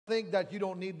think that you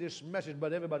don't need this message,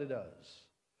 but everybody does.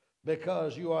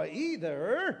 Because you are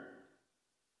either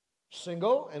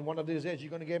single, and one of these days you're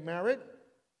going to get married,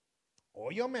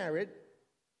 or you're married,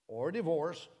 or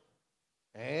divorced,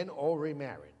 and or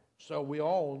remarried. So we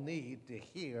all need to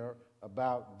hear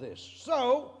about this.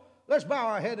 So let's bow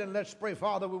our head and let's pray.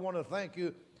 Father, we want to thank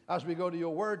you as we go to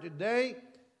your word today.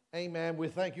 Amen. We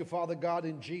thank you, Father God,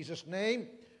 in Jesus' name,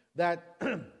 that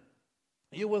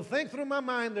you will think through my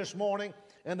mind this morning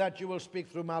and that you will speak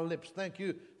through my lips. Thank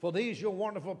you for these, your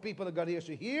wonderful people that got ears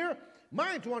to hear,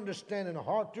 mind to understand, and a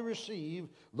heart to receive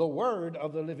the word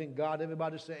of the living God.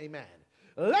 Everybody say amen.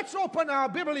 Let's open our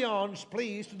Biblions,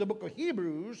 please, to the book of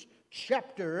Hebrews,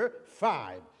 chapter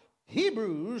 5.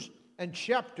 Hebrews and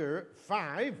chapter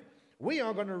 5, we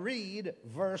are going to read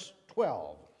verse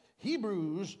 12.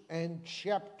 Hebrews and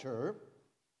chapter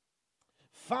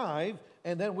 5,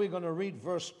 and then we're going to read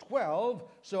verse 12.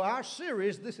 So our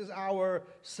series, this is our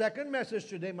second message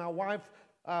today. My wife,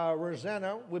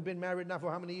 Rosanna, we've been married now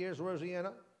for how many years,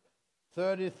 Rosianna?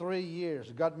 33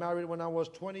 years. Got married when I was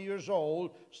 20 years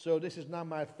old, so this is now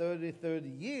my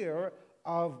 33rd year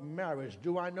of marriage.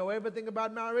 Do I know everything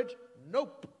about marriage?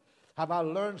 Nope. Have I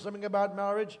learned something about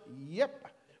marriage? Yep.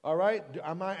 All right.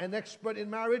 Am I an expert in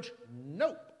marriage?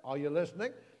 Nope. Are you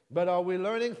listening? But are we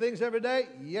learning things every day?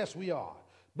 Yes, we are.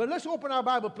 But let's open our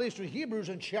Bible, please, to Hebrews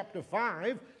in chapter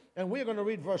 5, and we're going to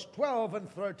read verse 12 and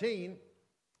 13.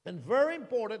 And very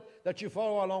important that you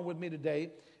follow along with me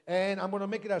today. And I'm going to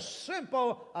make it as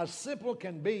simple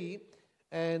can be.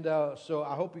 And so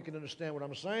I hope you can understand what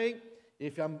I'm saying.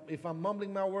 If I'm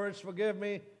mumbling my words, forgive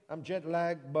me. I'm jet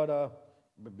lagged, but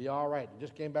be all right.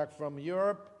 Just came back from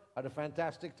Europe. Had a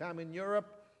fantastic time in Europe.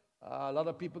 A lot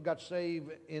of people got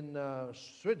saved in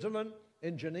Switzerland,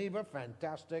 in Geneva.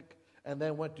 Fantastic. And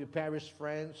then went to Paris,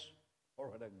 France.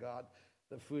 Glory to God.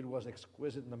 The food was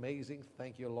exquisite and amazing.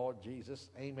 Thank you, Lord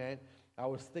Jesus. Amen. I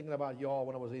was thinking about y'all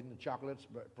when I was eating the chocolates,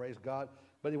 but praise God.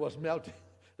 But it was melted.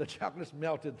 The chocolates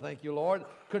melted. Thank you, Lord.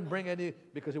 Couldn't bring any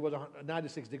because it was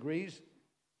 96 degrees.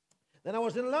 Then I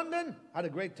was in London. Had a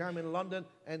great time in London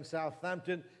and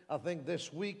Southampton. I think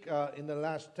this week, in the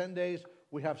last 10 days,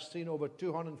 we have seen over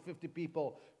 250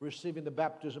 people receiving the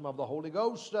baptism of the Holy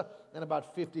Ghost, and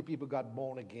about 50 people got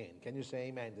born again. Can you say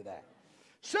amen to that?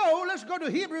 So let's go to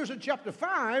Hebrews in chapter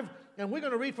 5, and we're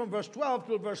going to read from verse 12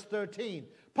 to verse 13.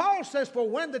 Paul says, for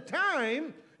when the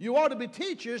time you ought to be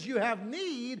teachers, you have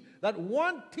need that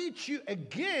one teach you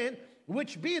again,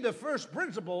 which be the first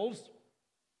principles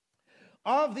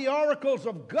of the oracles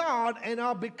of God, and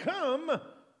are become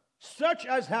such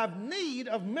as have need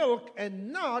of milk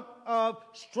and not of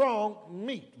strong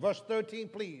meat. Verse 13,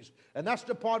 please. And that's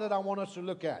the part that I want us to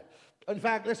look at. In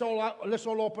fact, let's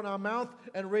all open our mouth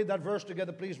and read that verse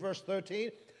together, please. Verse 13.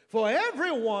 For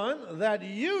everyone that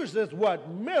uses what?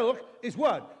 Milk is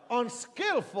what?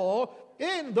 Unskillful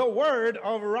in the word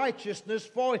of righteousness,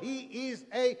 for he is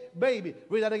a baby.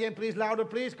 Read that again, please, louder,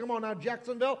 please. Come on now,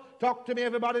 Jacksonville. Talk to me,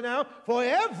 everybody, now. For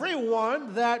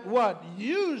everyone that what?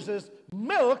 Uses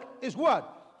milk is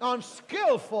what?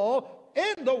 Unskillful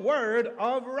in the word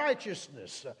of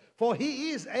righteousness, for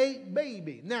he is a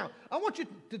baby. Now, I want you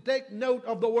to take note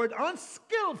of the word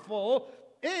unskillful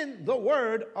in the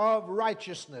word of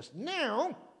righteousness.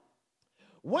 Now,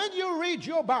 when you read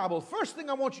your Bible, first thing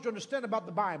I want you to understand about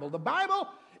the Bible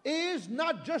is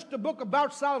not just a book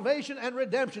about salvation and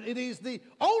redemption. It is the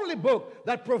only book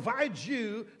that provides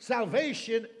you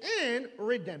salvation and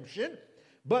redemption.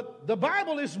 But the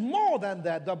Bible is more than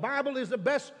that. The Bible is the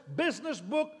best business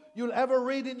book you'll ever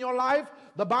read in your life.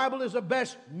 The Bible is the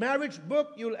best marriage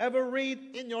book you'll ever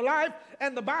read in your life.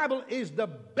 And the Bible is the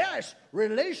best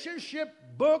relationship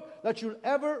book that you'll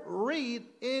ever read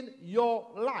in your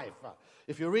life.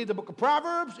 If you read the book of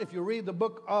Proverbs, if you read the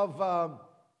book of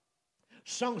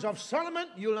Songs of Solomon,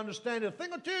 you'll understand a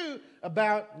thing or two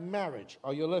about marriage.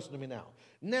 Are you listening to me now?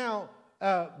 Now,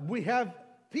 we have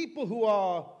people who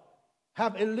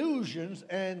have illusions,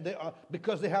 and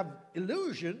because they have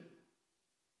illusion,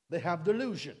 they have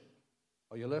delusion.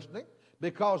 Are you listening?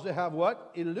 Because they have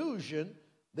what? Illusion,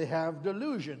 they have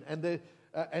delusion. And they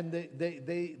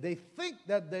think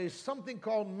that there's something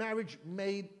called marriage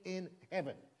made in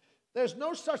heaven. There's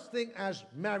no such thing as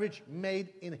marriage made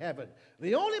in heaven.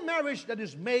 The only marriage that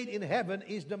is made in heaven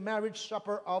is the marriage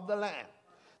supper of the Lamb.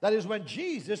 That is when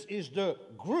Jesus is the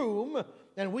groom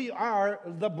and we are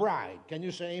the bride. Can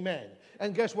you say amen?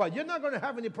 And guess what? You're not going to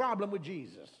have any problem with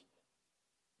Jesus.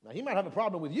 Now, he might have a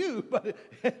problem with you,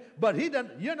 but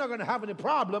you're not going to have any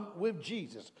problem with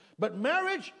Jesus. But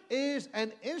marriage is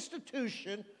an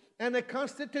institution and a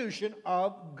constitution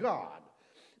of God.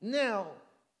 Now,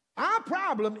 Our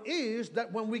problem is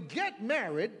that when we get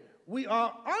married, we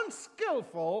are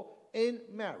unskillful in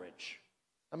marriage.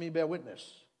 I mean, bear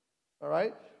witness. All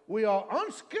right? We are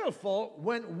unskillful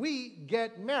when we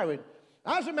get married.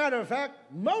 As a matter of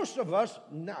fact, most of us,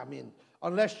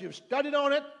 unless you've studied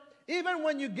on it, even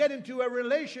when you get into a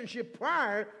relationship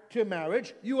prior to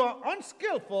marriage, you are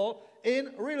unskillful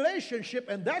in relationship.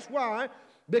 And that's why,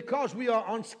 because we are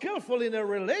unskillful in a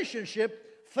relationship,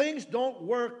 things don't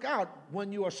work out.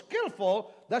 When you are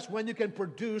skillful, that's when you can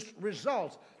produce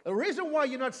results. The reason why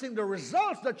you're not seeing the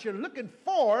results that you're looking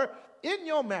for in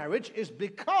your marriage is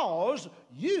because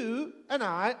you and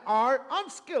I are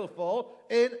unskillful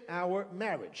in our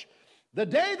marriage. The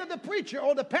day that the preacher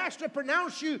or the pastor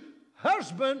pronounce you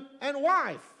husband and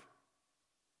wife,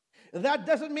 that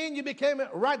doesn't mean you became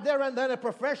right there and then a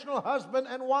professional husband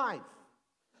and wife.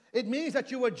 It means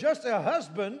that you were just a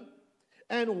husband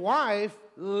and wife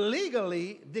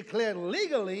legally, declared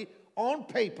legally on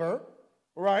paper,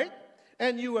 right?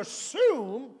 And you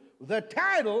assume the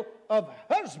title of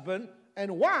husband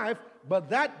and wife, but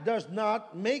that does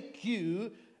not make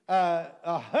you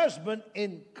a husband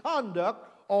in conduct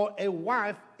or a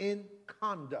wife in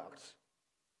conduct.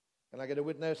 Can I get a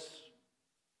witness?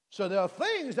 So there are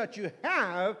things that you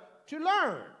have to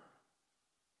learn.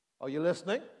 Are you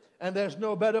listening? And there's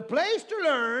no better place to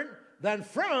learn than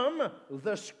from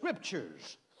the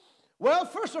Scriptures. Well,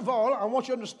 first of all, I want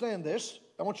you to understand this.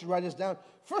 I want you to write this down.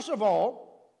 First of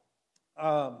all,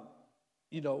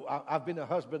 I've been a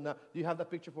husband now. Do you have that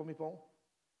picture for me, Paul?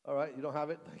 All right, you don't have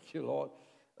it? Thank you, Lord.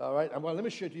 All right, well, let me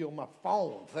show it to you on my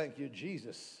phone. Thank you,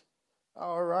 Jesus.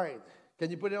 All right.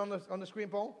 Can you put it on the screen,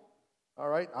 Paul? All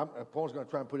right, Paul's going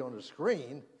to try and put it on the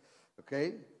screen,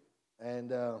 okay?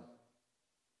 And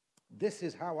this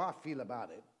is how I feel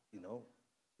about it,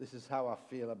 This is how I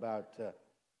feel about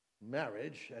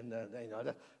marriage. And,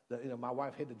 my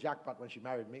wife hit the jackpot when she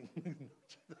married me.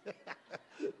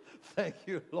 Thank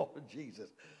you, Lord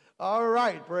Jesus. All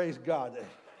right, praise God.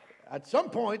 At some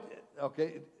point,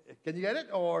 okay, can you get it?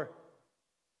 Or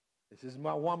this is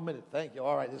my 1 minute. Thank you.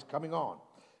 All right, it's coming on.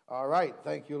 All right,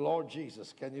 thank you, Lord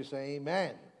Jesus. Can you say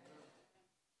amen?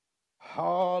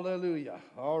 Hallelujah.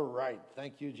 All right,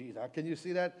 thank you, Jesus. Can you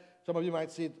see that? Some of you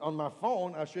might see it on my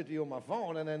phone. I'll show it to you on my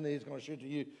phone, and then he's going to show it to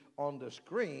you on the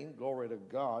screen. Glory to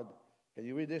God. Can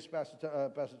you read this, Pastor?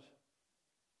 What does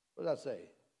that say?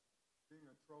 Being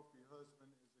a trophy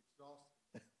husband is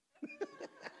exhausting.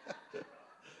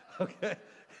 Okay.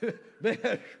 Being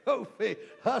a trophy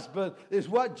husband is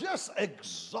what? Just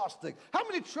exhausting. How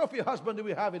many trophy husbands do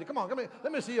we have here? Come on,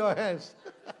 let me see your hands.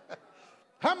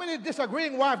 How many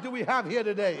disagreeing wives do we have here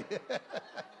today?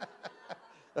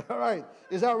 All right.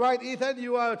 Is that right, Ethan?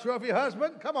 You are a trophy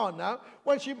husband? Come on now.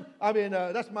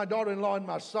 That's my daughter-in-law and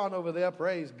my son over there.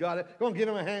 Praise God. Go and give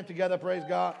them a hand together. Praise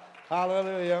God.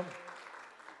 Hallelujah.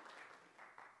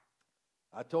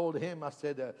 I told him, I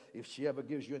said, if she ever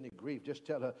gives you any grief, just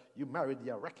tell her you married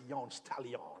the Arakion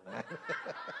stallion.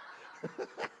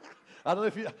 I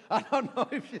don't know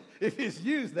if he's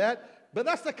used that, but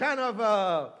that's the kind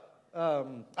of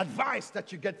advice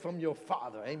that you get from your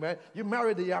father. Amen. You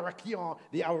married the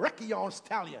Arakion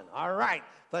stallion. All right.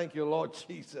 Thank you, Lord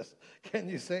Jesus. Can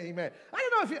you say amen? I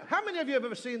don't know how many of you have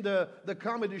ever seen the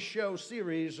comedy show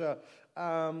series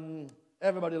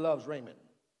Everybody Loves Raymond?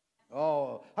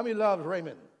 Oh, how many loves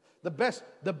Raymond? The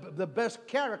best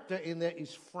character in there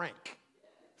is Frank.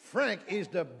 Frank is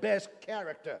the best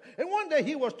character. And one day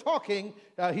he was talking,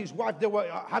 his wife, they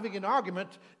were having an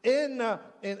argument in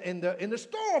the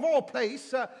store of all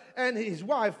place, and his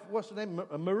wife, what's her name?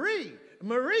 Marie.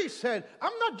 Marie said,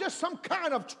 I'm not just some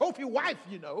kind of trophy wife,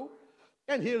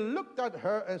 And he looked at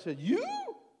her and said, you?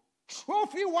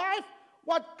 Trophy wife?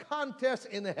 What contest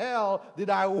in hell did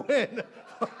I win?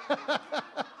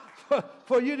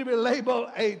 For you to be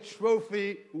labeled a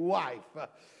trophy wife.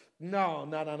 No.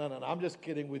 I'm just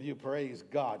kidding with you. Praise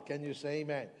God. Can you say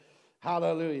amen?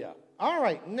 Hallelujah. All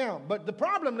right. Now, but the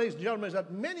problem, ladies and gentlemen, is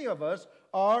that many of us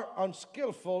are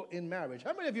unskillful in marriage.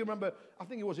 How many of you remember, I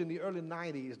think it was in the early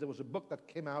 90s, there was a book that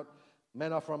came out,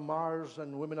 Men Are From Mars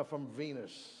and Women Are From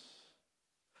Venus.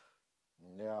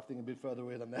 Yeah, I think a bit further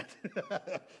away than that.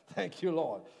 Thank you,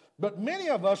 Lord. But many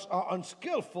of us are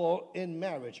unskillful in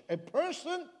marriage. A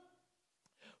person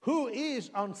who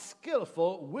is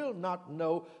unskillful will not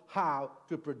know how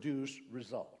to produce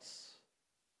results.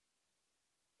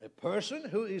 A person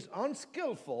who is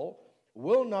unskillful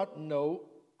will not know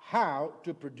how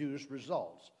to produce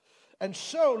results. And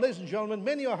so, ladies and gentlemen,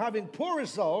 many are having poor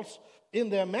results in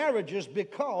their marriages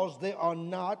because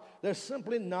they're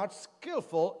simply not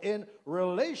skillful in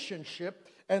relationship,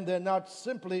 and they're not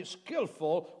simply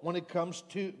skillful when it comes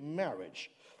to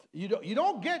marriage. You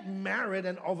don't get married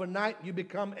and overnight you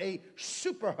become a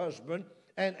super husband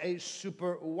and a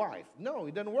super wife. No,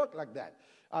 it doesn't work like that.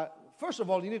 First of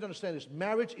all, you need to understand this.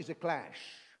 Marriage is a clash.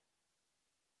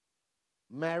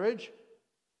 Marriage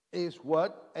is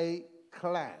what? A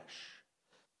clash.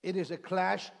 It is a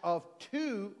clash of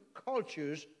two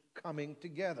cultures coming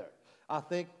together. I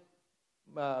think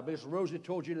Ms. Rosie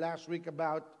told you last week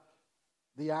about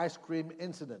the ice cream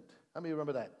incident. How many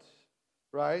remember that?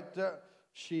 Right?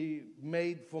 She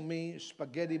made for me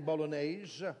spaghetti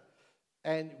bolognese.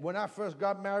 And when I first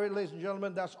got married, ladies and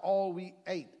gentlemen, that's all we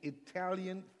ate.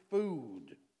 Italian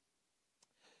food.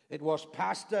 It was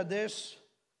pasta this,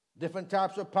 different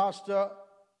types of pasta,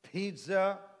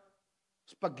 pizza,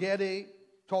 spaghetti,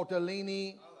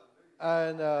 tortellini,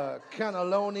 and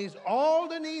cannellonis, all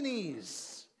the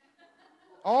ninis.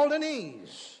 All the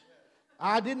knees.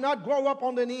 I did not grow up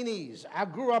on the ninis. I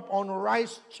grew up on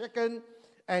rice, chicken,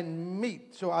 and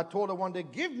meat. So I told her one day,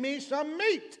 give me some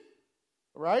meat.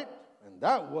 Right? And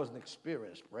that was an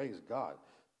experience, praise God.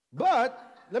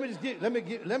 But let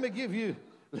me give you,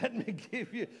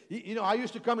 you know, I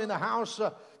used to come in the house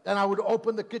and I would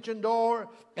open the kitchen door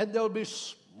and there'll be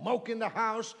smoke in the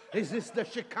house. Is this the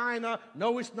Shekinah?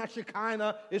 No, it's not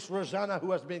Shekinah. It's Rosanna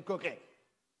who has been cooking.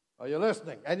 Are you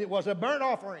listening? And it was a burnt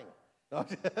offering. I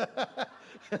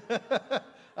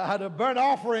had a burnt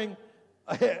offering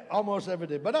almost every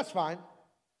day, but that's fine.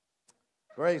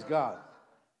 Praise God.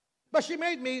 But she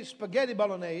made me spaghetti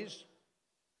bolognese,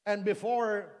 and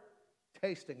before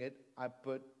tasting it, I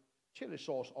put chili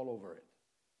sauce all over it.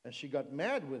 And she got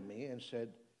mad with me and said,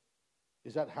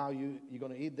 is that how you're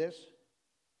going to eat this?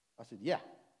 I said, yeah.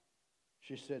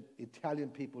 She said, Italian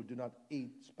people do not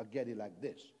eat spaghetti like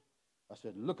this. I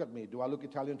said, look at me. Do I look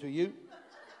Italian to you?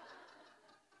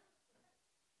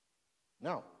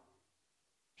 No.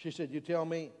 She said, you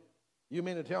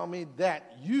mean to tell me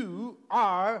that you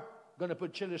are going to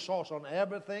put chili sauce on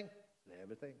everything?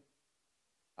 Everything.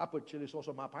 I put chili sauce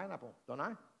on my pineapple, don't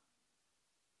I?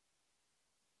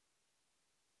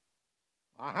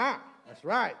 Aha, that's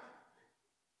right.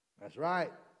 That's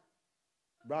right.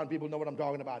 Brown people know what I'm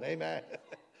talking about, amen.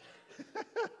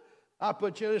 I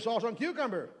put chili sauce on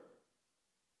cucumber.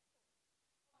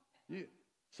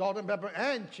 Salt and pepper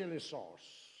and chili sauce.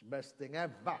 Best thing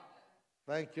ever.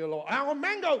 Thank you, Lord. Our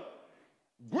mango.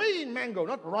 Green mango,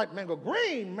 not the right mango,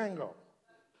 green mango.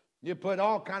 You put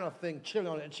all kind of thing, chili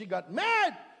on it. And she got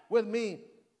mad with me.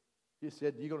 She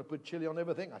said, you going to put chili on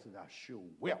everything? I said, I sure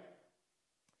will.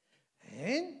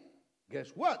 And guess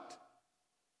what?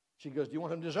 She goes, do you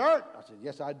want some dessert? I said,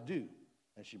 yes, I do.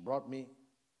 And she brought me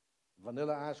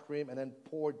vanilla ice cream and then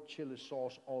poured chili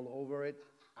sauce all over it.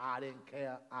 I didn't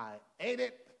care. I ate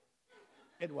it.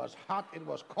 It was hot. It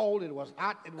was cold. It was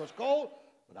hot. It was cold.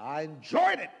 But I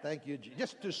enjoyed it. Thank you,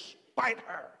 just to spite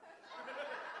her.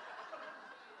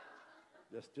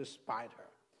 Just to spite her.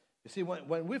 You see,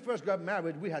 when we first got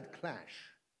married, we had clash.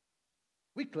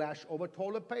 We clashed over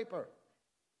toilet paper.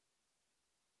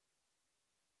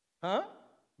 Huh?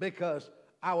 Because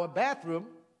our bathroom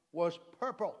was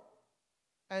purple.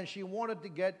 And she wanted to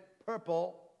get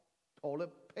purple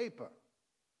toilet paper.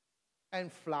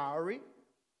 And flowery,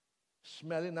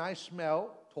 smelly, nice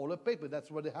smell toilet paper.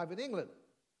 That's what they have in England.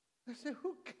 I said,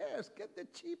 who cares? Get the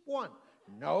cheap one.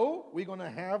 No, we're going to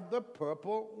have the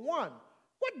purple one.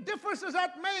 What difference does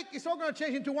that make? It's all going to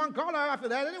change into one color after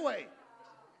that anyway.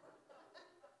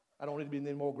 I don't need to be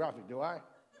any more graphic, do I?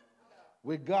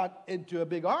 We got into a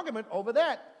big argument over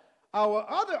that. Our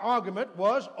other argument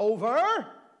was over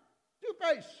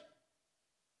toothpaste.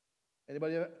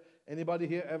 Anybody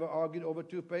here ever argued over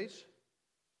toothpaste?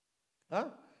 Huh?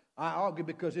 I argued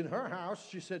because in her house,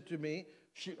 she said to me,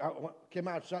 she came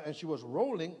outside and she was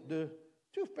rolling the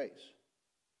toothpaste.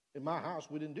 In my house,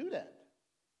 we didn't do that.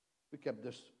 We kept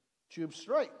this tube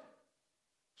straight.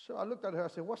 So I looked at her, I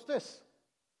said, what's this?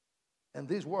 And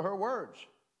these were her words.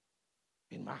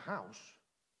 In my house,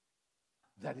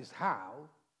 that is how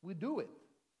we do it.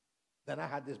 Then I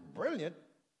had this brilliant,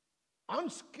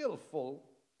 unskillful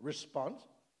response.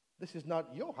 This is not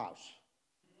your house.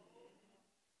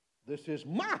 This is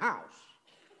my house.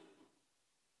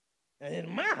 And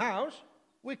in my house,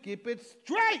 we keep it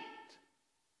straight.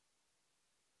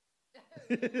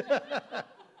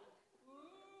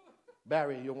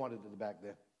 Barry, you wanted it back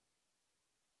there.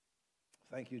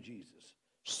 Thank you, Jesus.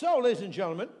 So, ladies and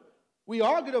gentlemen, we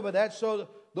argued over that. So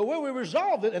the way we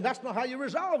resolved it, and that's not how you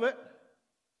resolve it,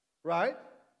 right?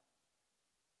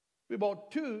 We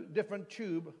bought 2 different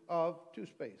tubes of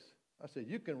toothpaste. I said,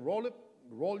 you can roll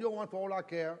your one for all I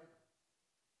care,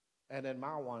 and then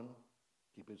my one,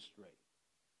 keep it straight.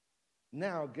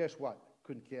 Now, guess what?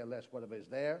 couldn't care less whatever is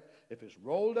there. If it's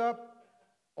rolled up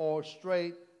or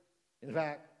straight, in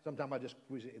fact, sometimes I just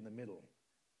squeeze it in the middle.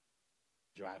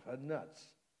 Drive her nuts.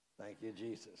 Thank you,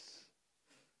 Jesus.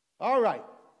 All right.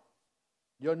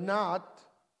 You're not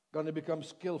going to become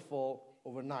skillful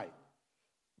overnight.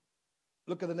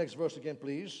 Look at the next verse again,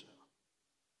 please.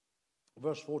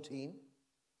 Verse 14.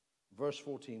 Verse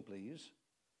 14, please.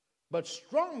 But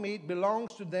strong meat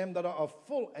belongs to them that are of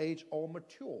full age or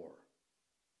mature,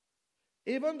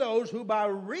 even those who by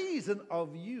reason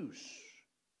of use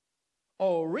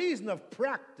or reason of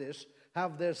practice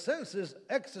have their senses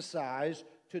exercised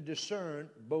to discern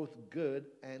both good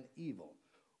and evil.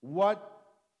 What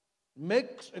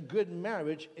makes a good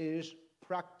marriage is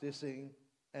practicing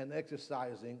and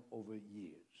exercising over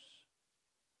years.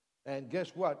 And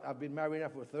guess what? I've been married now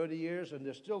for 30 years, and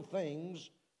there's still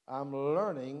things I'm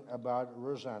learning about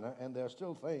Rosanna, and there are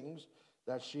still things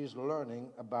that she's learning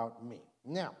about me.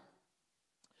 Now,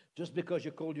 just because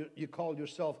you call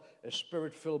yourself a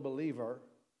spirit-filled believer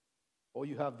or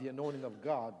you have the anointing of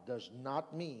God does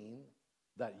not mean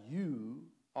that you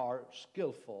are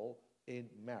skillful in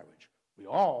marriage. We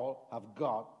all have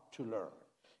got to learn.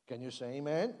 Can you say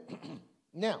amen?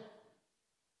 Now,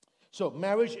 so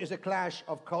marriage is a clash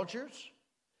of cultures.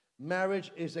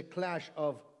 Marriage is a clash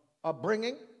of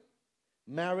upbringing.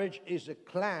 Marriage is a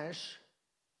clash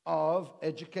of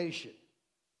education.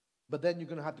 But then you're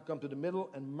going to have to come to the middle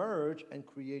and merge and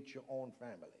create your own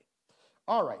family.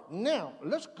 All right, now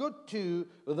let's go to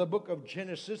the book of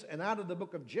Genesis. And out of the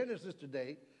book of Genesis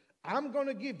today, I'm going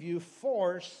to give you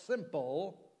 4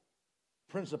 simple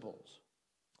principles.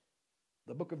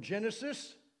 The book of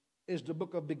Genesis is the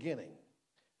book of beginning.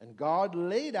 And God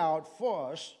laid out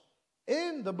for us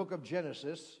in the book of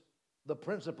Genesis the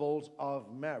principles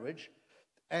of marriage.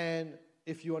 And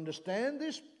if you understand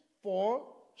these 4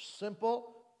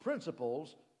 simple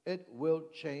principles, it will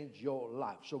change your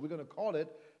life. So we're going to call it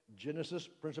Genesis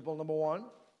principle number 1,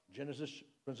 Genesis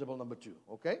principle number 2.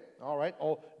 Okay? All right.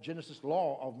 Or Genesis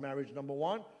law of marriage number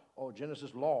 1, or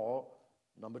Genesis law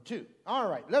number 2. All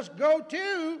right. Let's go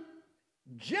to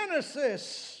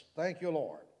Genesis. Thank you,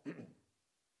 Lord.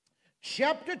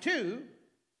 Chapter 2.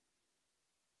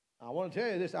 I want to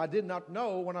tell you this. I did not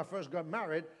know when I first got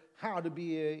married how to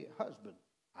be a husband.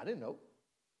 I didn't know.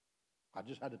 I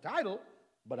just had a title,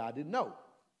 but I didn't know.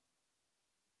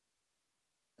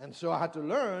 And so I had to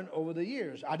learn over the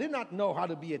years. I did not know how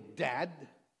to be a dad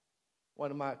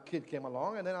when my kid came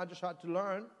along, and then I just had to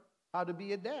learn how to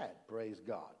be a dad. Praise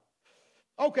God.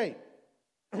 Okay.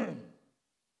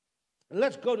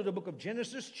 Let's go to the book of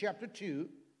Genesis, chapter 2.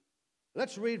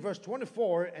 Let's read verse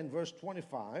 24 and verse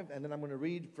 25, and then I'm going to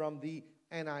read from the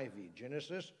NIV.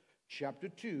 Genesis, chapter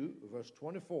 2, verse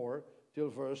 24 till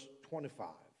verse 25.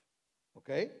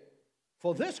 Okay?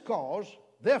 For this cause,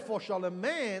 therefore shall a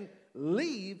man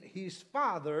leave his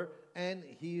father and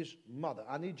his mother.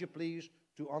 I need you, please,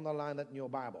 to underline that in your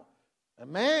Bible. A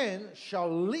man shall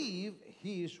leave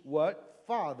his what?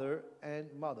 Father and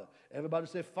mother. Everybody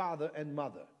say father and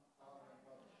mother.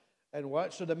 And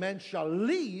what? So the man shall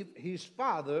leave his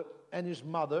father and his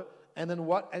mother, and then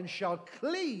what? And shall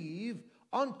cleave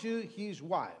unto his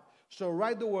wife. So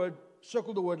write the word,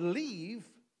 circle the word leave,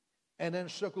 and then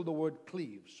circle the word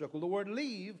cleave. Circle the word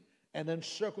leave, and then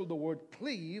circle the word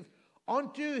cleave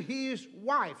unto his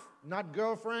wife, not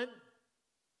girlfriend.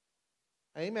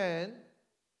 Amen.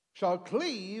 Shall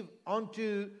cleave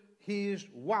unto his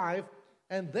wife,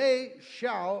 and they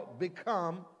shall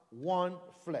become one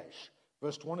flesh.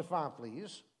 Verse 25,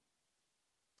 please.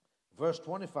 Verse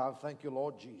 25, thank you,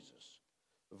 Lord Jesus.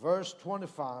 Verse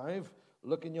 25,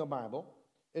 look in your Bible.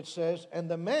 It says, and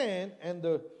the man and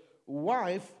the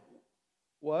wife,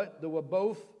 what? They were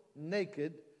both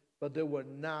naked, but they were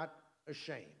not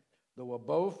ashamed. They were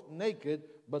both naked,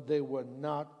 but they were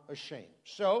not ashamed.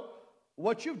 So,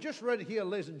 what you've just read here,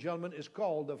 ladies and gentlemen, is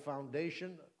called the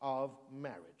foundation of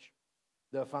marriage.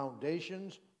 The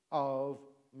foundations of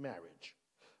marriage.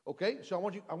 Okay, so I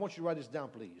want you to write this down,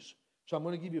 please. So I'm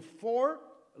going to give you 4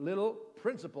 little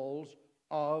principles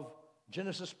of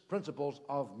Genesis principles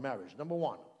of marriage. Number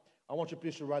 1, I want you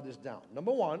please to write this down.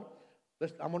 Number 1,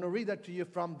 I'm going to read that to you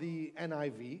from the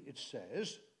NIV. It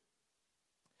says,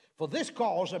 for this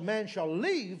cause a man shall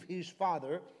leave his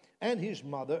father and his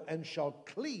mother and shall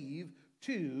cleave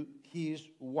to his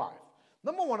wife.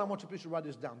 Number 1, I want you please to write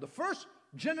this down. The first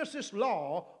Genesis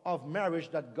law of marriage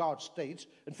that God states.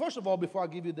 And first of all, before I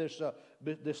give you this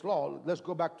law, let's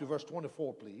go back to verse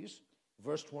 24, please.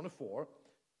 Verse 24.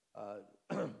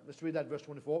 Let's read that, verse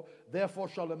 24. Therefore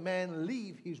shall a man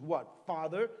leave his what?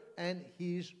 Father and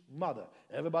his mother.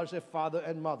 Everybody say father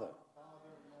and mother.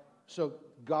 So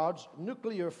God's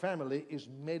nuclear family is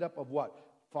made up of what?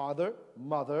 Father,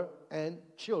 mother, and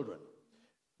children.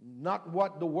 Not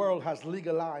what the world has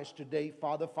legalized today,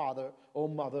 father, father, or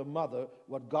mother, mother.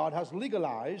 What God has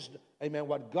legalized, amen,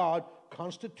 what God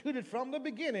constituted from the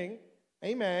beginning,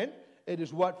 amen, it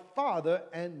is what father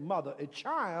and mother. A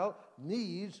child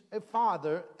needs a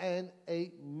father and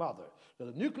a mother. So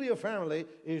the nuclear family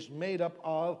is made up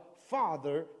of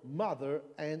father, mother,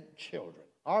 and children.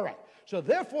 All right. So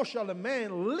therefore shall a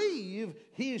man leave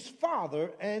his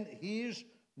father and his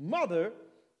mother,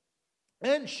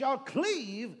 and shall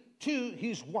cleave to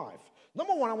his wife.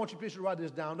 Number one, I want you please to write this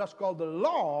down. That's called the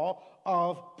law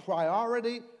of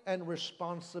priority and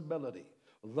responsibility.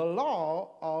 The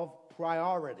law of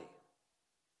priority.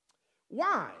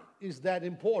 Why is that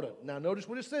important? Now notice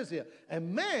what it says here. A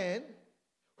man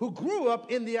who grew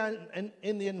up in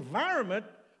the environment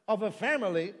of a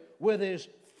family with his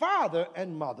father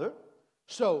and mother.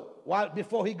 So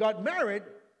before he got married,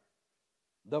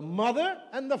 the mother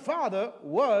and the father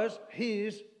was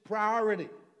his priority.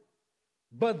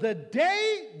 But the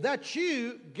day that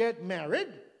you get married,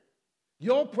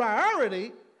 your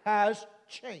priority has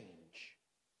changed.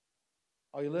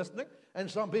 Are you listening? And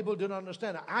some people didn't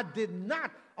understand that. I did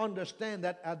not understand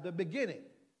that at the beginning.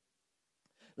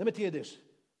 Let me tell you this.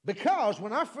 Because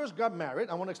when I first got married,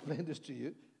 I want to explain this to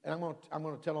you, and I'm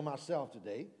going to tell on myself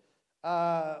today.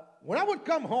 When I would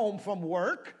come home from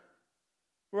work,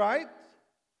 right,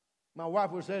 my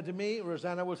wife would say to me,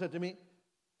 Rosanna would say to me,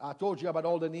 I told you about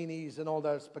all the ninis and all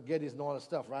the spaghettis and all that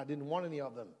stuff, right? I didn't want any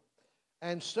of them.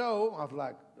 And so I was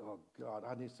like, oh, God,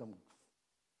 I need some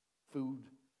food.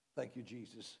 Thank you,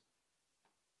 Jesus.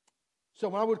 So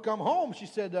when I would come home, she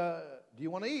said, do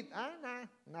you want to eat? Nah,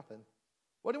 nothing.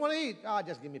 What do you want to eat?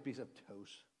 Just give me a piece of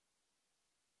toast.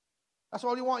 That's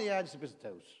all you want? Yeah, just a piece of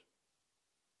toast.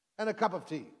 And a cup of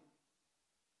tea.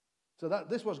 So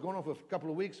this was going on for a couple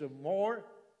of weeks or more.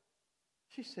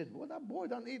 She said, well, that boy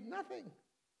doesn't eat nothing.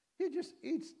 He just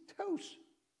eats toast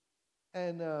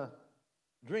and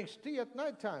drinks tea at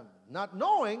nighttime, not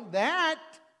knowing that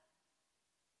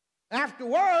after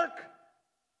work,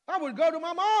 I would go to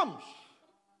my mom's.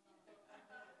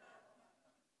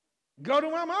 Go to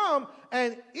my mom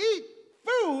and eat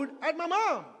food at my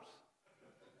mom's.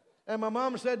 And my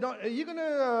mom said, you're not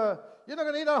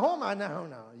gonna eat at home? No.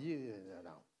 No.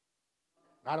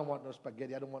 I don't want no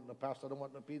spaghetti. I don't want no pasta. I don't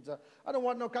want no pizza. I don't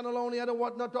want no cannelloni. I don't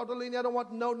want no tortellini. I don't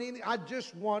want no nini. I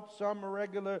just want some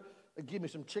regular, give me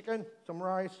some chicken, some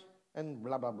rice, and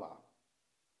blah, blah, blah.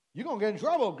 You're going to get in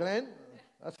trouble, Glenn.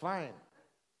 That's fine.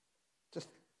 Just,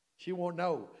 she won't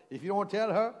know. If you don't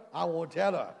tell her, I won't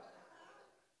tell her.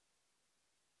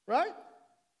 Right?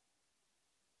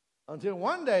 Until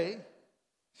one day,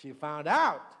 she found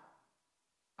out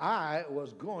I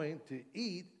was going to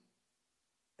eat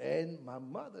in my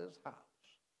mother's house.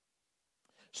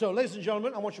 So, ladies and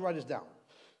gentlemen, I want you to write this down.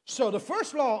 So, the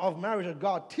first law of marriage that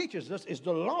God teaches us is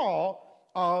the law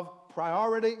of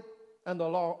priority and the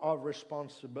law of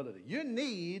responsibility. You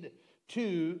need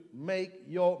to make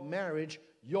your marriage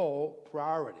your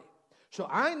priority. So,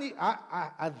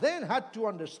 I then had to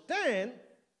understand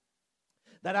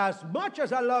that as much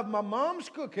as I love my mom's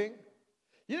cooking,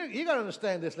 you got to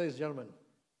understand this, ladies and gentlemen.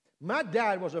 My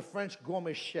dad was a French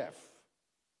gourmet chef.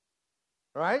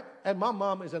 Right? And my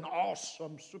mom is an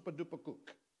awesome, super-duper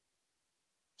cook.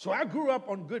 So I grew up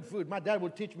on good food. My dad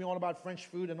would teach me all about French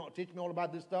food and teach me all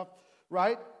about this stuff,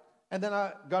 right? And then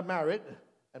I got married,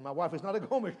 and my wife is not a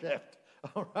gourmet chef,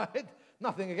 all right?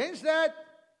 Nothing against that,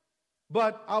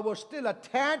 but I was still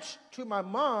attached to my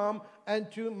mom and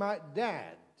to my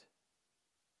dad.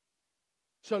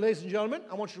 So, ladies and gentlemen,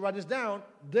 I want you to write this down.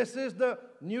 This is the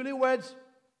newlyweds'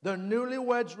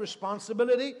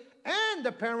 responsibility and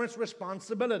the parent's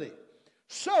responsibility.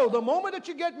 So the moment that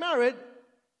you get married,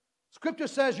 Scripture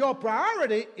says your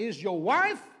priority is your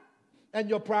wife and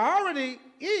your priority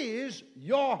is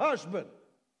your husband.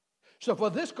 So for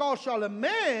this cause shall a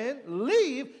man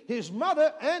leave his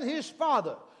mother and his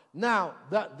father. Now,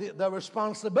 the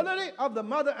responsibility of the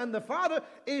mother and the father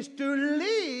is to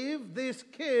leave these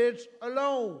kids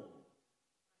alone.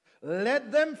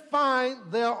 Let them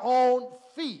find their own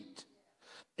feet.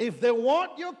 If they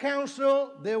want your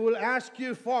counsel, they will ask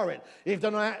you for it. If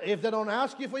they don't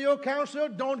ask you for your counsel,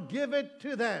 don't give it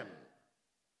to them.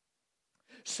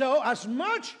 So as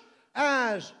much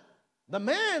as the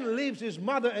man leaves his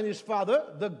mother and his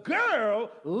father, the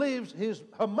girl leaves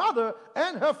her mother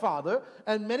and her father.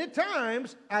 And many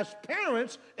times, as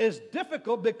parents, it's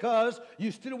difficult because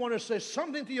you still want to say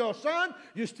something to your son.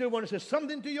 You still want to say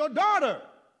something to your daughter.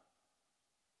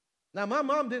 Now, my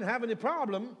mom didn't have any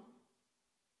problem.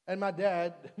 And my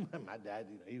dad,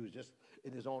 he was just,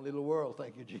 in his own little world.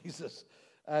 Thank you, Jesus.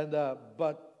 And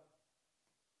but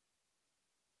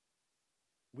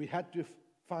we had to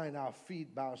find our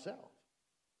feet by ourselves.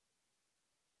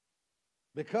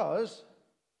 Because,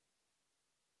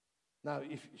 now,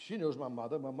 if she knows my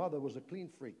mother was a clean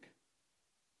freak.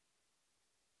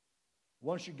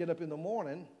 Once you get up in the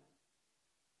morning,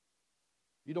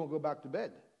 you don't go back to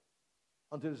bed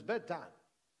until it's bedtime.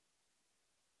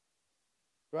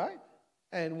 Right?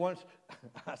 And once,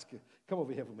 ask her, come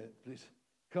over here for a minute, please.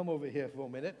 Come over here for a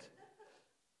minute.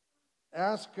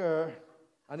 Ask her,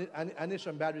 I need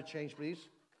some battery change, please.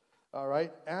 All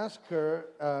right? Ask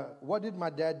her, what did my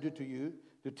dad do to you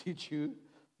to teach you?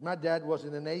 My dad was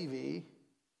in the Navy.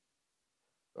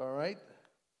 All right?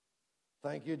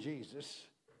 Thank you, Jesus.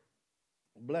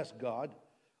 Bless God.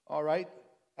 All right?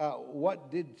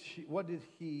 What did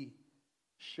he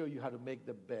show you how to make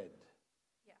the bed?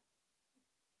 Yeah.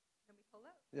 Can we pull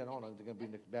that? Yeah, no, they're going to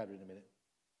bring the battery in a minute.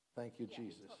 Thank you, Yeah,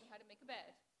 Jesus. he taught me how to make a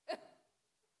bed.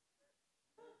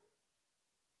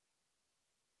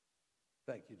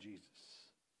 Thank you, Jesus.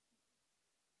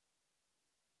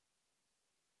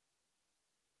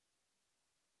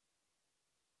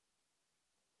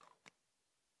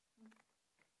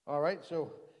 All right,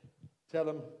 so tell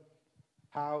him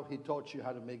how he taught you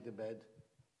how to make the bed.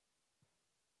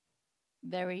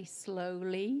 Very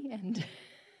slowly and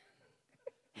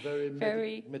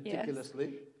Very meticulously.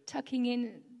 yes, tucking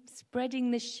in,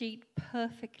 spreading the sheet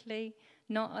perfectly,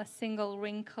 not a single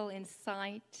wrinkle in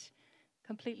sight,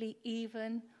 completely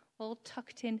even, all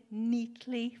tucked in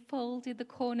neatly, folded, the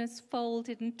corners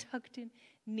folded and tucked in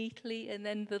neatly, and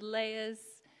then the layers,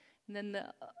 and then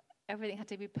everything had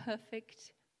to be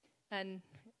perfect. And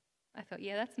I thought,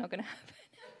 yeah, that's not going to happen.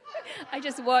 I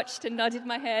just watched and nodded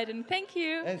my head and thank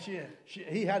you. And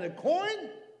he had a coin,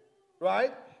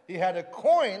 right? He had a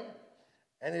coin,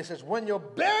 and he says, when your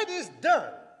bed is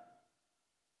done,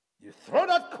 you throw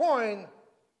that coin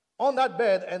on that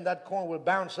bed, and that coin will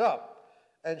bounce up.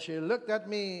 And she looked at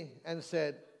me and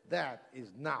said, that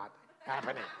is not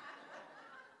happening.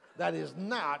 That is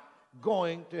not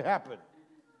going to happen.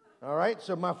 All right?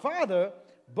 So my father,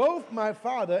 both my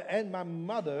father and my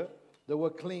mother, they were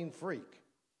clean freak.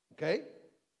 Okay?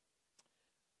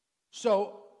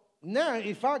 So now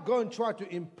if I go and try to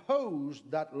impose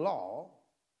that law,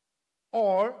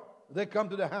 or they come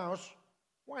to the house,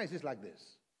 why is this like this?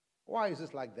 Why is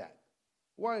this like that?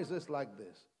 Why is this like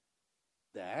this?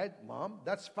 Dad, Mom,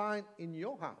 that's fine in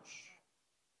your house.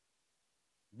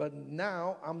 But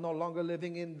now I'm no longer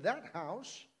living in that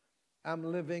house. I'm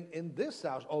living in this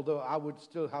house, although I would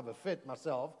still have a fit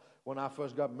myself when I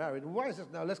first got married. Why is this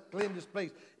now? Let's clean this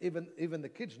place. Even the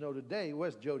kids know today.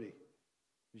 Where's Jody?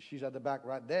 She's at the back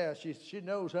right there. She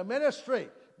knows her ministry.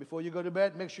 Before you go to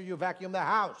bed, make sure you vacuum the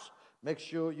house. Make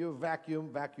sure you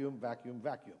vacuum.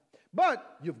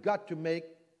 But you've got to make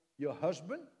your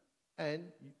husband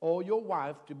or your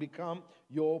wife to become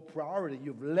your priority.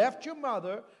 You've left your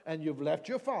mother and you've left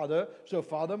your father. So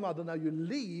father, mother, now you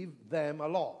leave them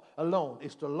alone.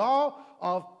 It's the law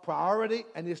of priority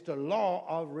and it's the law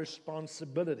of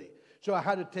responsibility. So I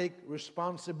had to take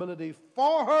responsibility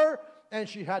for her and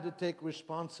she had to take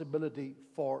responsibility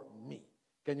for me.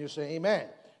 Can you say amen?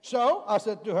 So I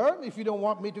said to her, if you don't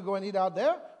want me to go and eat out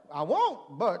there, I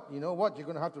won't. But you know what? You're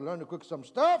going to have to learn to cook some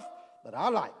stuff that I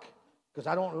like. Because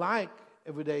I don't like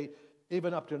every day,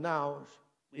 even up to now,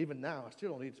 even now, I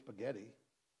still don't eat spaghetti.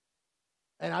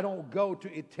 And I don't go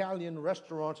to Italian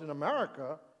restaurants in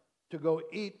America to go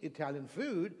eat Italian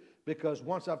food because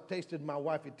once I've tasted my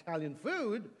wife Italian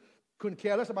food, couldn't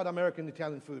care less about American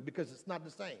Italian food because it's not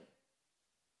the same.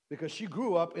 Because she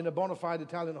grew up in a bona fide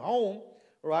Italian home,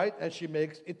 right? And she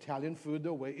makes Italian food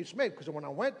the way it's made. Because when I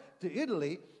went to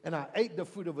Italy and I ate the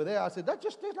food over there, I said, that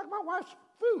just tastes like my wife's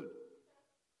food.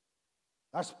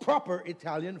 That's proper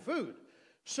Italian food.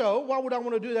 So why would I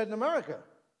want to do that in America?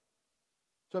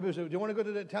 So people say, do you want to go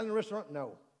to the Italian restaurant?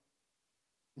 No.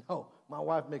 No, my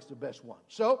wife makes the best one.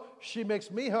 So she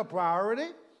makes me her priority,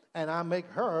 and I make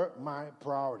her my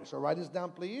priority. So write this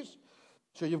down, please.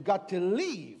 So you've got to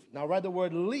leave. Now write the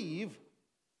word leave.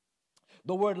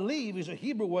 The word leave is a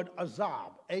Hebrew word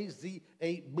azab,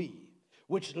 A-Z-A-B,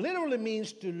 which literally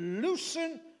means to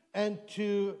loosen and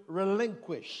to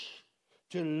relinquish.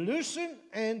 To loosen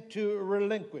and to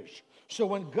relinquish. So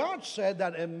when God said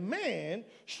that a man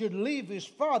should leave his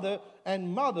father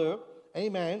and mother,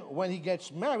 amen, when he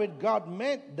gets married, God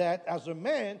meant that as a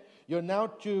man, you're now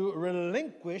to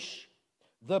relinquish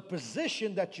the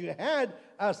position that you had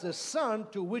as a son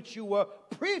to which you were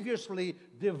previously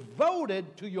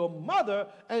devoted to your mother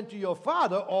and to your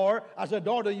father, or as a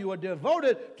daughter, you are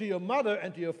devoted to your mother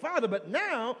and to your father, but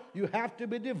now you have to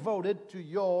be devoted to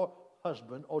your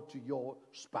husband or to your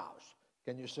spouse.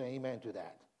 Can you say amen to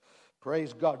that?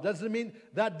 Praise God.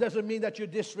 That doesn't mean that you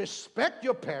disrespect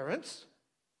your parents.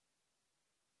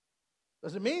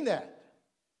 Doesn't mean that.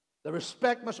 The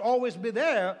respect must always be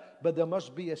there, but there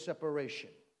must be a separation.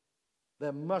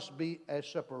 There must be a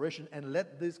separation, and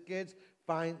let these kids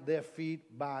find their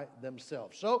feet by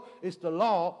themselves. So it's the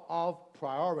law of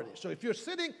priority. So if you're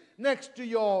sitting next to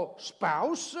your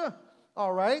spouse,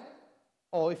 all right,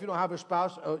 or if you don't have a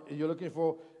spouse, or you're looking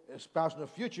for a spouse in the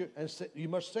future, and you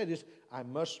must say this: I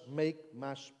must make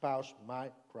my spouse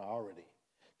my priority.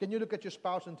 Can you look at your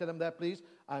spouse and tell them that, please?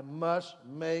 I must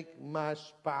make my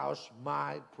spouse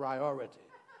my priority.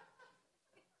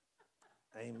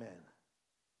 Amen.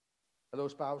 Hello,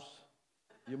 spouse.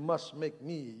 You must make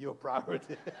me your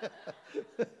priority.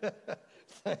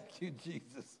 Thank you,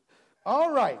 Jesus.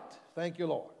 All right. Thank you,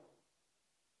 Lord.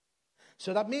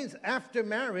 So that means after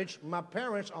marriage, my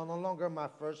parents are no longer my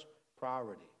first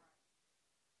priority.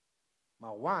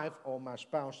 My wife or my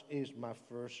spouse is my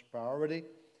first priority,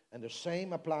 and the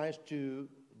same applies to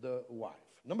the wife.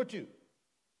 Number 2,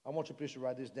 I want you please to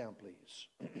write this down, please.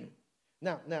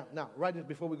 Now, write it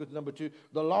before we go to number 2.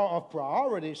 The law of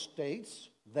priority states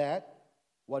that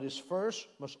what is first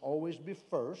must always be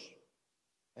first,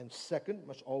 and second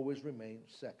must always remain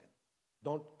second.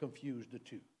 Don't confuse the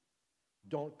two.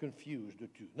 Don't confuse the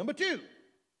two. Number 2,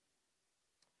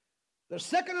 the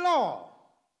second law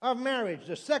of marriage,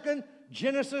 the second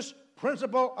Genesis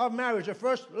principle of marriage. The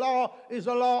first law is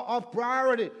the law of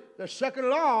priority. The second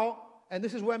law, and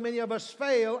this is where many of us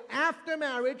fail after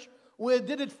marriage. We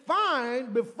did it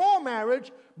fine before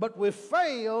marriage, but we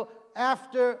fail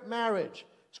after marriage.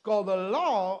 It's called the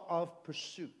law of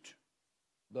pursuit.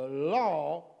 The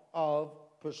law of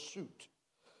pursuit.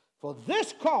 For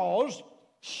this cause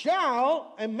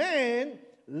shall a man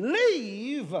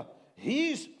leave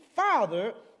his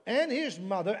father and his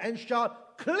mother, and shall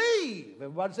cleave.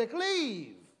 Everybody say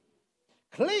cleave.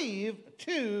 Cleave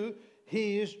to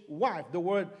his wife. The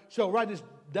word, so write this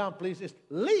down, please. It's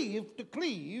leave, to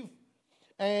cleave.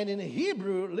 And in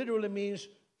Hebrew, literally means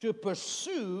to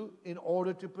pursue in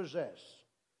order to possess.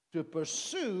 To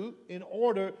pursue in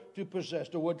order to possess.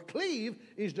 The word cleave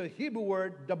is the Hebrew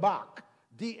word dabak.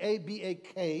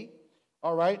 D-A-B-A-K.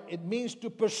 All right? It means to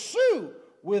pursue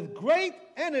with great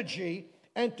energy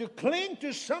and to cling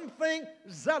to something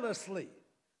zealously.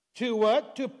 To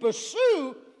what? To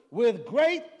pursue with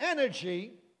great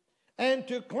energy and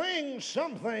to cling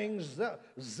something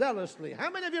zealously. How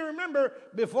many of you remember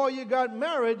before you got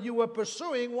married, you were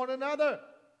pursuing one another?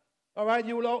 All right,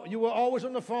 you were always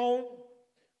on the phone,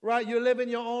 right? You live in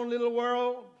your own little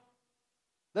world.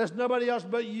 There's nobody else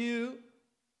but you.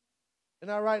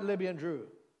 And I right, Libby and Drew?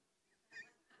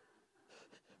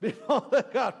 Before they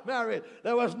got married,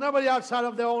 there was nobody outside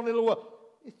of their own little world.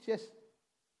 It's just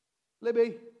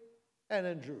Libby and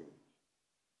Andrew.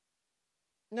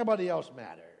 Nobody else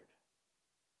mattered.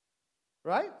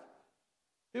 Right?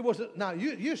 It wasn't. Now,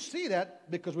 you see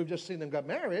that because we've just seen them get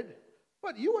married,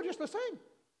 but you were just the same.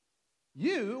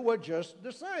 You were just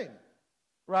the same.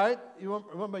 Right? You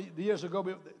remember years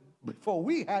ago, before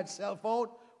we had cell phone,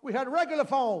 we had regular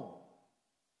phone.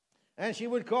 And she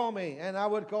would call me, and I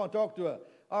would call and talk to her.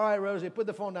 All right, Rosie, put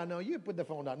the phone down. No, you put the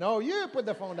phone down. No, you put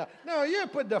the phone down. No, you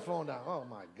put the phone down. Oh,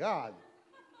 my God.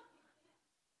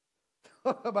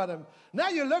 Talk about him. Now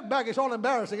you look back, it's all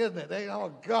embarrassing, isn't it?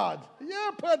 Oh, God,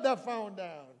 you put the phone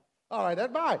down. All right,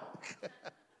 then bye.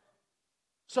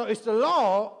 So it's the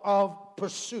law of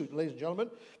pursuit, ladies and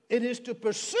gentlemen. It is to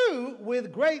pursue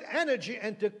with great energy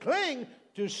and to cling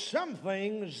to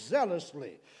something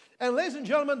zealously. And ladies and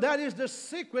gentlemen, that is the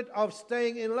secret of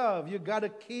staying in love. You got to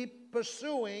keep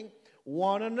pursuing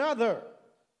one another.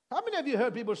 How many of you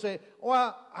heard people say,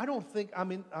 well, I don't think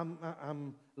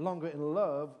I'm longer in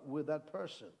love with that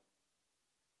person?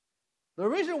 The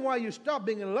reason why you stop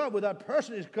being in love with that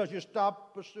person is because you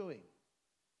stopped pursuing.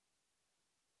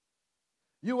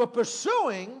 You were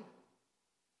pursuing.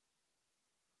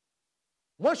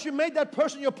 Once you made that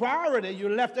person your priority, you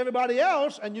left everybody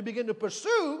else and you begin to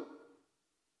pursue.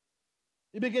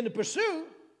 You begin to pursue.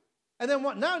 And then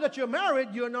now that you're married,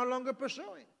 you're no longer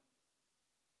pursuing.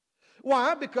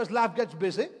 Why? Because life gets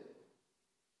busy.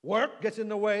 Work gets in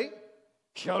the way.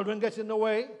 Children gets in the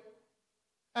way.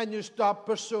 And you stop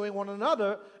pursuing one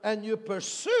another and you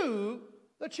pursue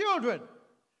the children.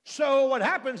 So what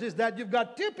happens is that you've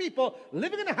got two people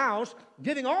living in the house,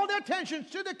 giving all their attention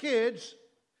to the kids,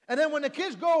 and then when the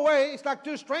kids go away, it's like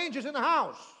two strangers in the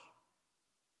house.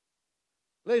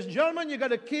 Ladies and gentlemen, you got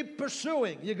to keep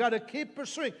pursuing. You got to keep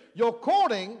pursuing. Your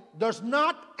courting does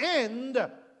not end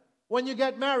when you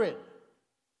get married.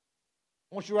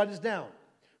 I want you to write this down.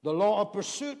 The law of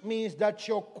pursuit means that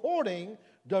your courting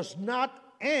does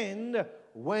not end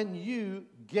when you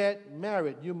get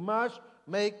married. You must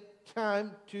make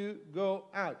time to go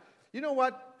out. You know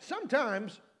what?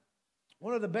 Sometimes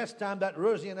one of the best times that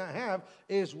Rosie and I have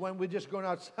is when we're just going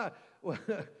outside.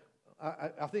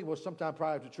 I think it was sometime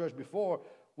prior to church before.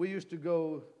 We used to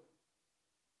go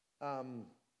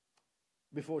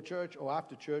before church or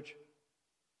after church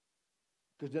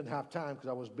because didn't have time because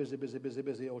I was busy,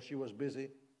 or she was busy.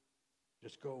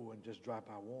 Just go and just drive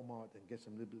by Walmart and get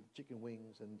some little chicken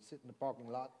wings and sit in the parking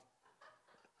lot.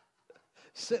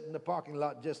 Sit in the parking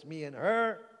lot, just me and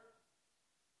her.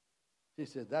 She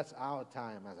said, that's our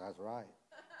time. I said, that's right.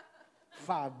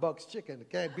 $5 chicken.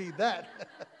 Can't beat that.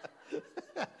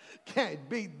 Can't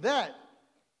beat that.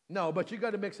 No, but you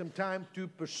got to make some time to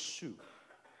pursue.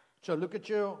 So look at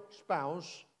your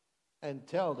spouse and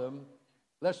tell them,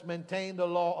 let's maintain the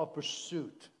law of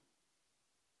pursuit.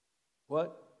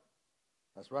 What?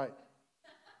 That's right.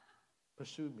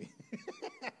 Pursue me.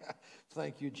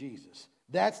 Thank you, Jesus.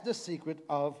 That's the secret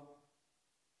of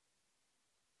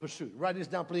pursuit. Write this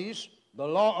down, please. The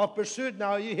law of pursuit.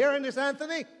 Now, are you hearing this,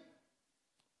 Anthony?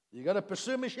 You got to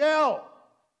pursue Michelle.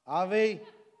 Avi.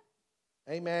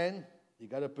 Amen. You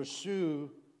got to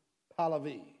pursue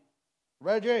Pallavi.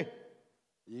 Reggie,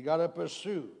 you got to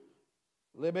pursue.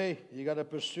 Libby, you got to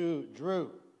pursue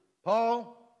Drew.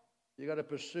 Paul, you got to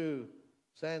pursue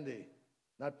Sandy,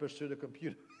 not pursue the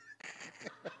computer.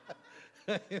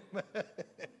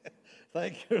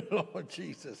 Thank you, Lord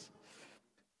Jesus.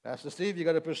 Pastor Steve, you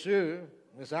got to pursue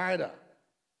Miss Ida.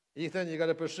 Ethan, you got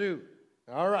to pursue.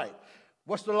 All right.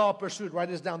 What's the law of pursuit? Write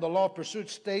this down. The law of pursuit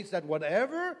states that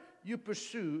whatever you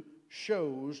pursue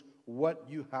shows what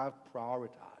you have prioritized.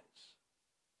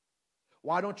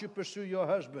 Why don't you pursue your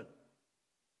husband?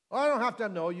 Well, I don't have to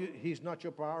know he's not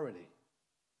your priority.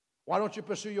 Why don't you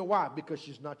pursue your wife? Because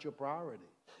she's not your priority.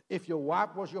 If your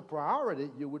wife was your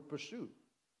priority, you would pursue.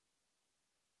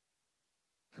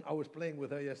 I was playing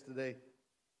with her yesterday.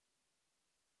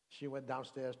 She went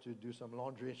downstairs to do some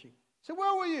laundry. She said,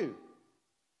 where were you?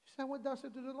 She said, I went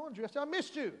downstairs to do laundry. I said, I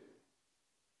missed you.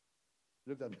 She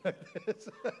looked at me like this.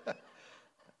 I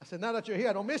said, now that you're here,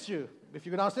 I don't miss you. If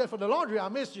you go downstairs for the laundry, I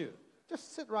miss you.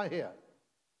 Just sit right here.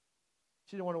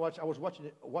 She didn't want to watch. I was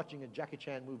watching a Jackie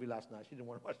Chan movie last night. She didn't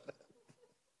want to watch that.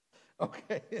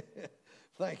 Okay.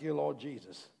 Thank you, Lord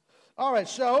Jesus. All right,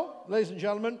 so, ladies and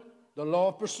gentlemen, the law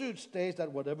of pursuit states that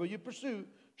whatever you pursue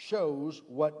shows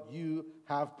what you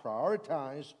have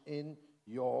prioritized in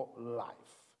your life.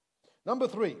 Number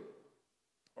 3.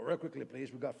 Real quickly,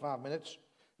 please. We've got 5 minutes.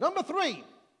 Number 3.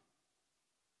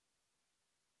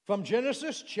 From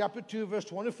Genesis chapter 2, verse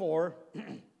 24.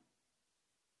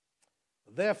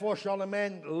 Therefore shall a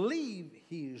man leave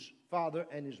his father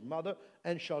and his mother,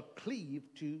 and shall cleave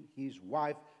to his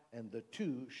wife, and the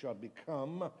two shall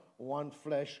become one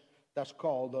flesh. That's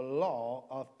called the law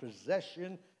of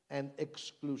possession and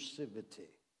exclusivity.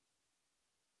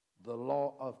 The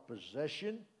law of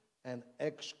possession and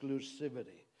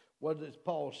exclusivity. What did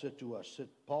Paul say to us?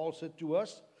 Paul said to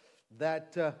us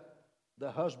that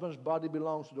the husband's body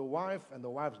belongs to the wife, and the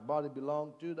wife's body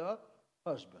belongs to the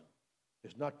husband.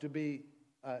 It's not to be.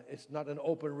 It's not an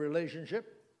open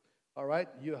relationship. All right,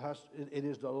 it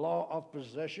is the law of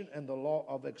possession and the law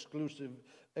of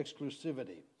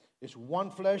exclusivity. It's one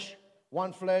flesh,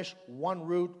 one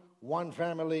root, one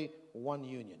family, one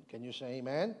union. Can you say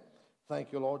amen?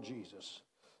 Thank you, Lord Jesus.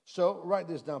 So write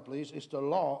this down, please. It's the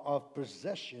law of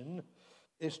possession.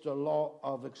 It's the law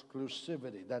of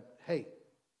exclusivity. That, hey,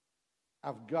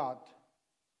 I'm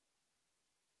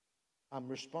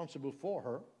responsible for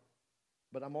her,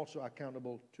 but I'm also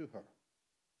accountable to her.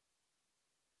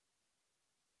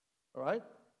 All right?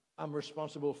 I'm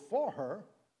responsible for her,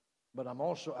 but I'm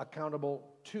also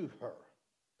accountable to her.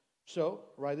 So,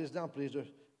 write this down, please.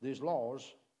 These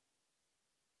laws,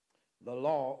 the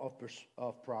law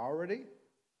of priority,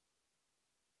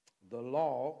 the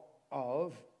law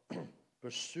of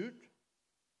pursuit,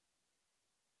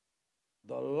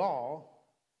 the law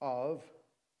of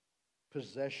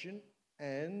possession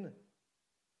and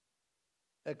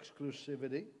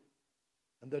exclusivity,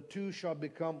 and the two shall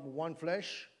become one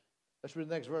flesh. Let's read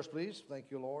the next verse, please. Thank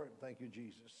you, Lord. Thank you,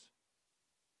 Jesus.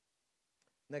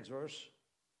 Next verse.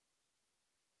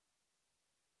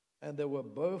 And they were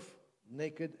both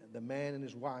naked, the man and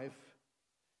his wife,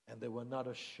 and they were not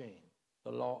ashamed.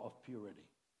 The law of purity.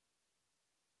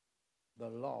 The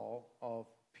law of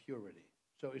purity.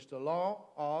 So it's the law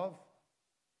of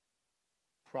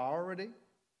priority,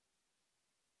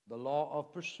 the law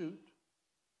of pursuit,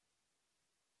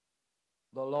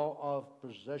 the law of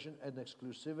possession and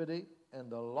exclusivity, and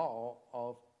the law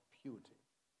of purity.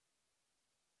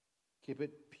 Keep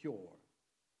it pure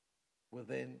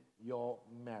within your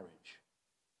marriage.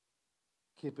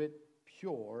 Keep it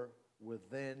pure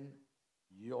within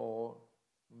your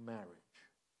marriage.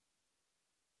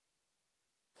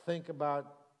 Think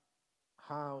about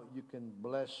how you can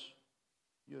bless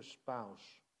your spouse,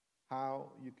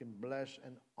 how you can bless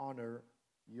and honor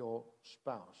your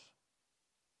spouse.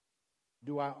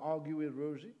 Do I argue with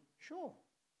Rosie? Sure.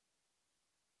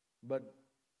 But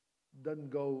doesn't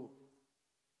go,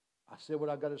 I say what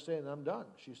I got to say and I'm done.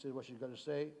 She said what she's got to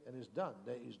say and it's done.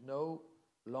 There is no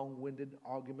long-winded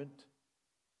argument.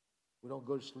 We don't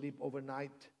go to sleep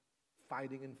overnight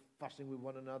fighting and fussing with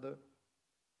one another.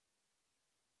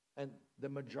 And the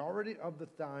majority of the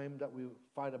time that we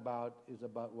fight about is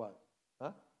about what?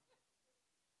 Huh?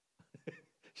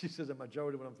 She says the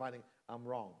majority when I'm fighting, I'm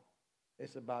wrong.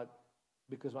 It's about,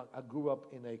 because I grew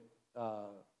up in a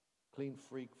clean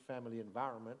freak family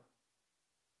environment.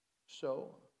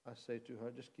 So I say to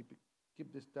her, just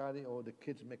keep this tidy, or the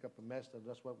kids make up a mess, and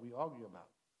that's what we argue about.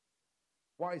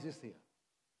 Why is this here?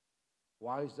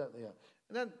 Why is that there?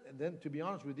 And then, to be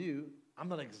honest with you, I'm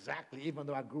not exactly, even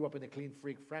though I grew up in a clean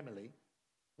freak family,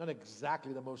 not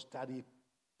exactly the most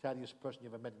tidiest person you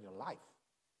ever met in your life.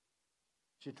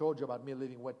 She told you about me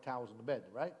leaving wet towels in the bed,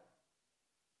 right?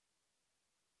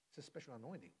 It's a special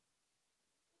anointing.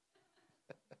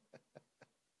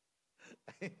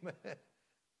 Amen.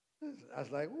 I was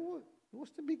like,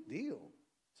 what's the big deal?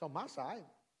 It's on my side,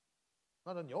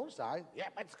 not on your side. Yeah,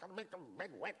 but it's going to make the bed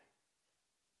wet.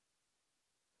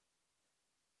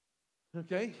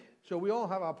 Okay, so we all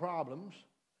have our problems,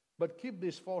 but keep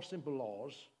these 4 simple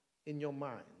laws in your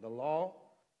mind. The law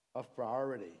of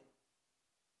priority.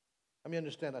 Let me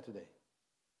understand that today.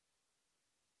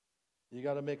 You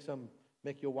got to make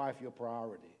your wife your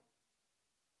priority.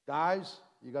 Guys,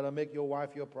 you got to make your wife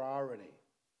your priority.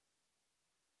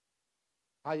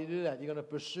 How you do that? You're going to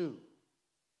pursue.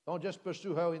 Don't just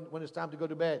pursue her when it's time to go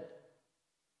to bed.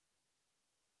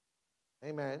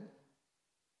 Amen.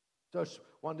 So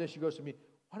one day she goes to me,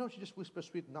 why don't you just whisper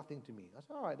sweet nothing to me? I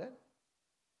said, all right then.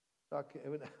 So I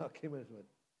came in and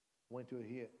went into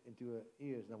her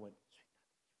ears, and I went,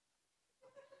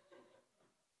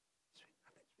 sweet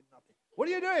nothing, sweet nothing. What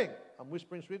are you doing? I'm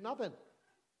whispering sweet nothing.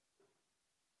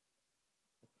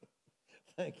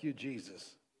 Thank you,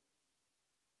 Jesus.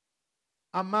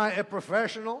 Am I a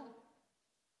professional?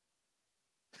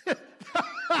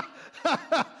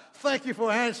 Thank you for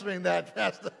answering that,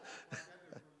 Pastor.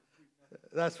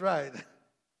 That's right.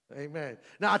 Amen.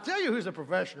 Now, I'll tell you who's a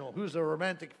professional, who's a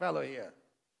romantic fellow here.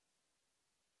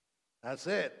 That's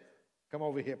it. Come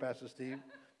over here, Pastor Steve.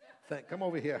 Come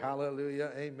over here.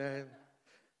 Hallelujah. Amen.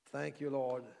 Thank you,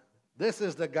 Lord. This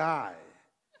is the guy.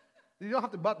 You don't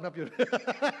have to button up your...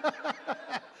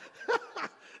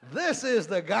 This is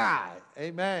the guy.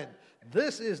 Amen.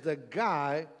 This is the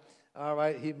guy. All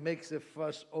right. He makes a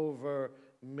fuss over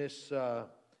Miss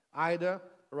Ida,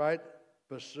 right?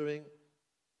 Pursuing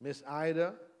Miss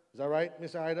Ida. Is that right,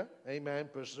 Miss Ida? Amen.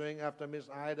 Pursuing after Miss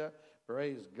Ida.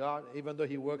 Praise God. Even though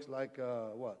he works like,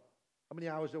 what? How many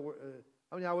hours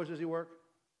does he work?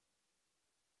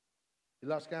 He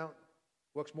lost count?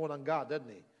 Works more than God, doesn't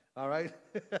he? All right?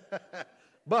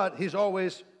 But he's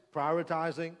always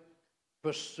prioritizing,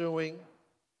 pursuing.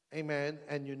 Amen.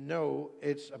 And you know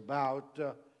it's about,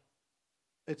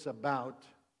 that's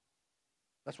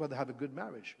why they have a good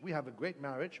marriage. We have a great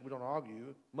marriage. We don't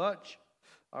argue much.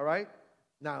 All right?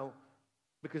 Now,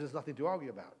 because there's nothing to argue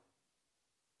about.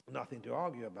 Nothing to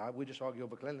argue about. We just argue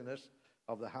over cleanliness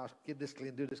of the house. Keep this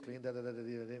clean, do this clean,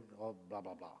 or blah,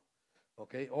 blah, blah.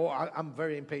 Okay? Or I'm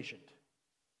very impatient.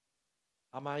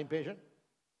 Am I impatient?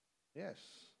 Yes.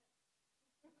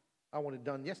 I want it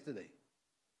done yesterday.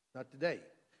 Not today.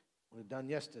 I want it done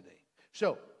yesterday.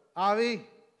 So, Avi,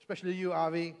 especially you,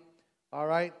 Avi, all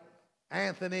right?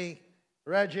 Anthony,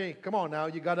 Reggie, come on now.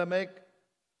 You got to make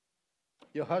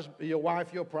your husband, your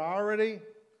wife your priority.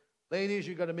 Ladies,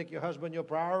 you got to make your husband your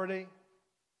priority.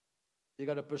 You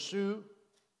got to pursue.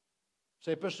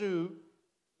 Say pursue.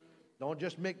 Don't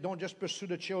just pursue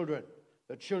the children.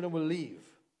 The children will leave.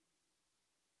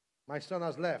 My son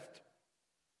has left.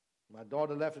 My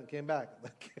daughter left and came back.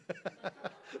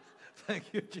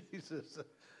 Thank you, Jesus.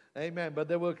 Amen. But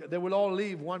they will all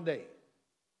leave one day.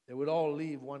 They will all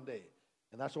leave one day.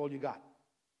 And that's all you got.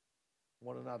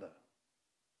 One another.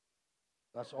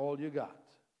 That's all you got.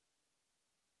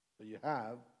 So you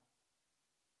have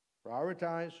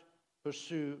prioritize,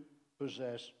 pursue,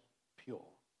 possess, pure.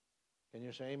 Can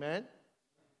you say amen?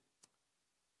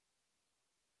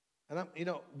 And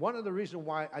one of the reasons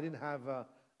why I didn't have,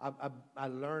 I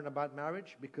learned about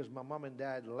marriage because my mom and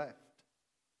dad left.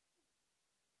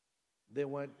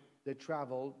 They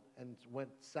traveled and went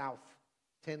south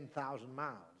 10,000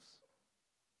 miles.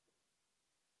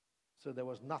 So there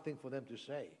was nothing for them to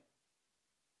say.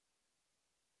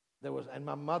 And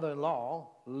my mother-in-law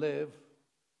lived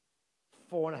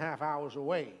 4.5 hours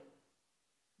away.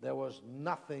 There was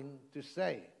nothing to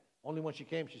say. Only when she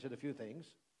came, she said a few things,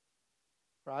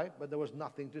 right? But there was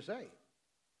nothing to say.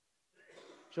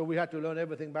 So we had to learn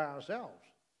everything by ourselves.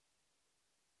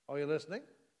 Are you listening?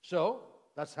 So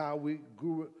that's how we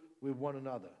grew with one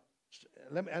another.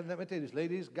 Let me tell you this,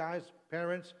 ladies, guys,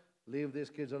 parents, leave these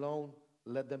kids alone.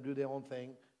 Let them do their own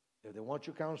thing. If they want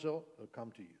your counsel, they'll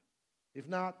come to you. If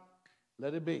not,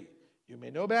 let it be. You may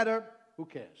know better. Who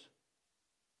cares?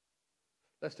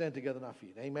 Let's stand together on our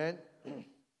feet. Amen.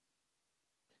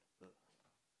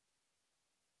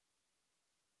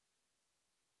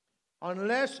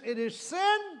 Unless it is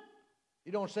sin,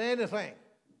 you don't say anything.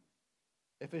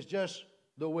 If it's just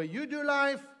the way you do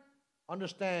life,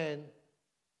 understand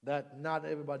that not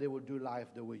everybody will do life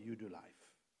the way you do life.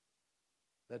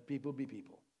 Let people be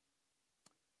people.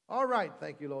 All right.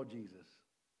 Thank you, Lord Jesus.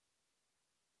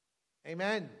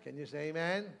 Amen. Can you say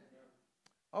amen?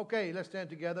 Okay, let's stand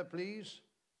together, please.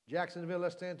 Jacksonville,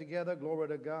 let's stand together. Glory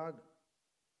to God.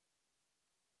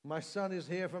 My son is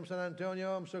here from San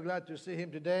Antonio. I'm so glad to see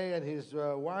him today and his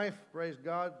wife. Praise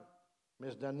God.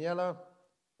 Miss Daniela.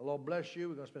 The Lord bless you.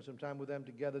 We're going to spend some time with them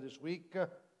together this week.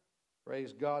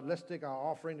 Praise God. Let's take our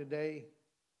offering today.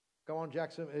 Come on,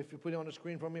 Jackson. If you put it on the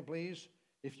screen for me, please.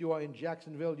 If you are in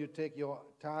Jacksonville, you take your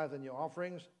tithe and your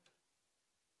offerings.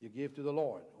 You give to the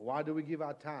Lord. Why do we give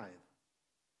our tithe?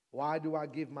 Why do I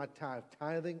give my tithe?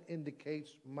 Tithing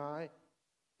indicates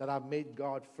that I've made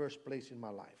God first place in my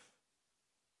life.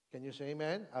 Can you say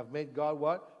amen? I've made God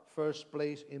what? First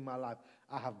place in my life.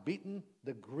 I have beaten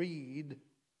the greed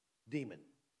demon.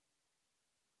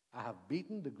 I have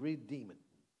beaten the greed demon.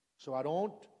 So I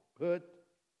don't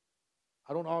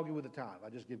argue with the tithe. I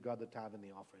just give God the tithe and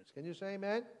the offerings. Can you say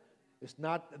amen? It's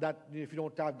not that if you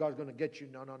don't tithe, God's going to get you.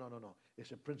 No.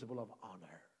 It's a principle of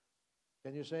honor.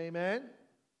 Can you say amen?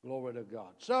 Glory to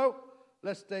God. So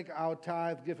let's take our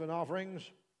tithe, gift, and offerings.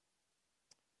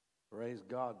 Praise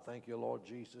God. Thank you, Lord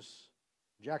Jesus.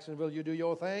 Jacksonville, you do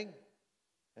your thing.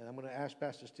 And I'm going to ask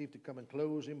Pastor Steve to come and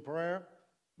close in prayer.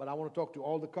 But I want to talk to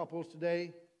all the couples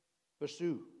today.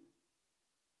 Pursue.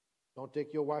 Don't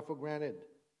take your wife for granted.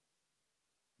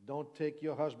 Don't take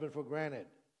your husband for granted.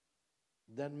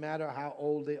 Doesn't matter how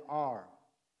old they are.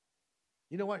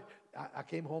 You know what? I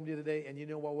came home the other day, and you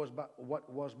know what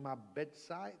was my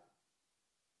bedside?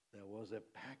 There was a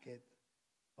packet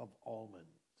of almonds,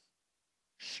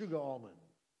 sugar almonds,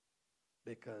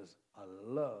 because I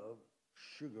love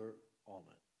sugar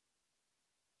almonds.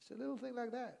 It's a little thing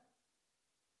like that.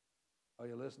 Are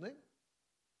you listening?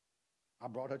 I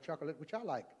brought her chocolate, which I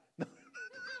like.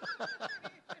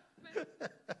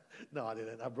 No, I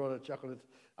didn't. I brought her chocolate.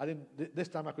 I didn't. This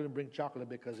time I couldn't bring chocolate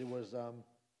because it was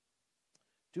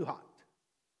too hot,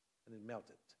 and it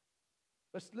melted.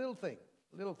 But it's little things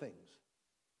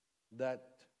that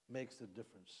makes the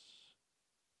difference.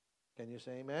 Can you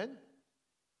say amen?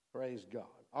 Praise God.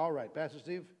 All right, Pastor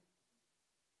Steve.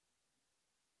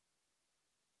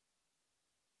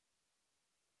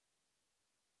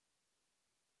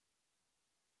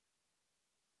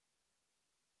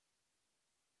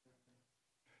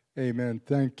 Amen.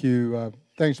 Thank you.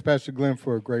 Thanks, Pastor Glenn,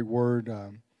 for a great word.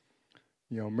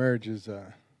 Marriage is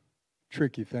a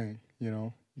tricky thing.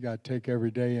 You got to take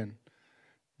every day and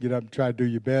get up and try to do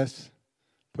your best,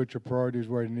 put your priorities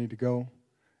where they need to go.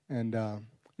 And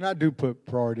I do put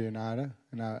priority in Ida,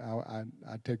 and I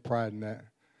take pride in that.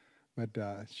 But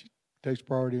she takes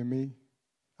priority in me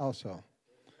also.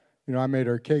 I made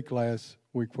her cake last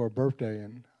week for her birthday,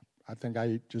 and I think I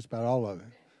ate just about all of it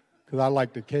because I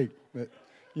like the cake. But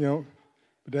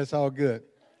that's all good.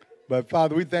 But,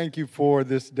 Father, we thank you for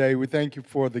this day. We thank you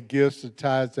for the gifts, the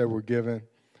tithes that were given.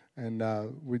 And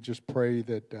we just pray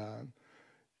that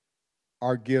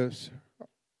our gifts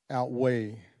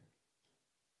outweigh,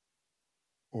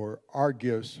 or our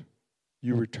gifts,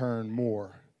 you return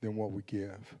more than what we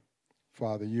give.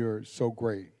 Father, you're so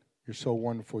great. You're so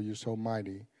wonderful. You're so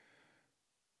mighty.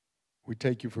 We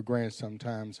take you for granted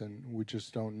sometimes, and we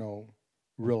just don't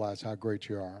realize how great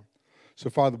you are. So,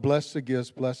 Father, bless the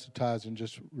gifts, bless the tithes, and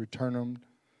just return them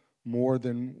more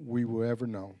than we will ever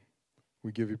know.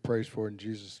 We give you praise for it in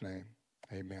Jesus' name.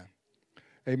 Amen.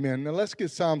 Amen. Now, let's get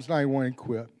Psalms 91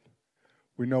 equipped.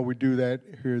 We know we do that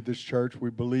here at this church. We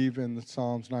believe in the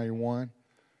Psalms 91,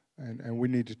 and we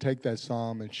need to take that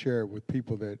psalm and share it with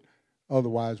people that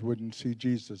otherwise wouldn't see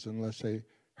Jesus unless they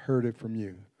heard it from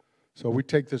you. So we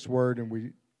take this word and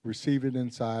we receive it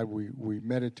inside, we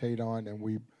meditate on, and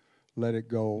we let it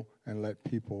go and let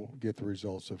people get the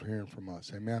results of hearing from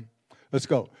us. Amen? Let's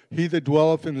go. He that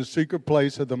dwelleth in the secret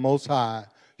place of the Most High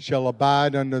shall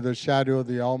abide under the shadow of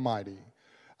the Almighty.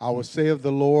 I will say of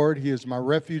the Lord, He is my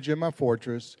refuge and my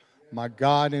fortress. My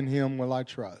God, in Him will I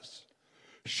trust.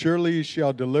 Surely He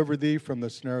shall deliver thee from the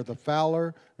snare of the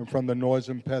fowler and from the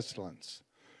noisome pestilence.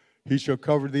 He shall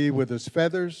cover thee with His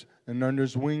feathers, and under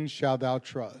His wings shalt thou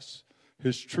trust.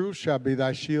 His truth shall be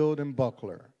thy shield and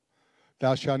buckler.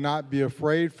 Thou shalt not be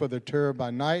afraid for the terror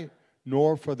by night,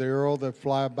 nor for the arrow that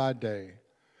flieth by day,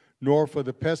 nor for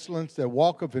the pestilence that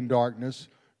walketh in darkness,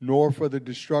 nor for the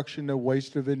destruction that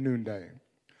wasteth at noonday.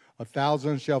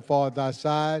 1,000 shall fall at thy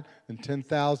side, and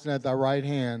 10,000 at thy right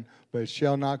hand, but it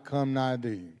shall not come nigh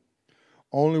thee.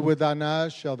 Only with thine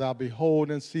eyes shalt thou behold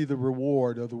and see the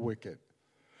reward of the wicked.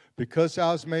 Because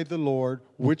thou hast made the Lord,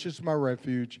 which is my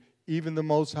refuge, even the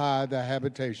Most High thy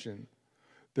habitation,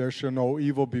 there shall no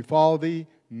evil befall thee,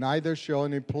 neither shall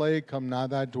any plague come nigh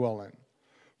thy dwelling.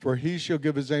 For He shall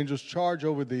give His angels charge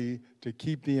over thee, to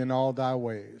keep thee in all thy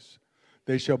ways.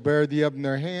 They shall bear thee up in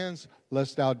their hands,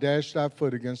 lest thou dash thy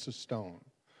foot against a stone.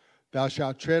 Thou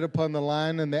shalt tread upon the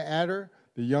lion and the adder,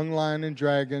 the young lion and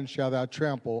dragon shall thou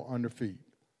trample under feet.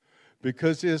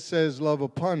 Because He has set His love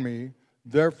upon me,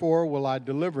 therefore will I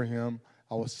deliver him.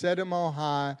 I will set him on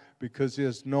high, because he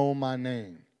has known my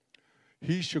name.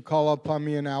 He shall call upon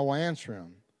me, and I will answer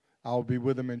him. I will be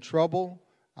with him in trouble.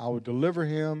 I will deliver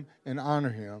him and honor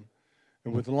him.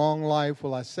 And with long life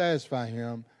will I satisfy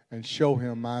him and show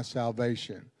him my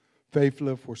salvation.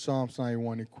 Faithfully for Psalms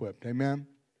 91 equipped. Amen?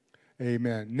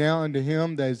 Amen. Now unto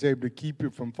Him that is able to keep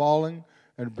you from falling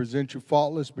and to present you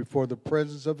faultless before the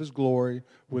presence of His glory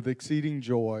with exceeding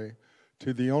joy,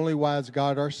 to the only wise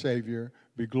God our Savior,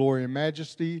 be glory and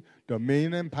majesty,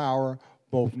 dominion and power,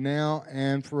 both now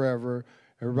and forever.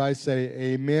 Everybody say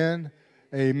amen,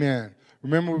 amen.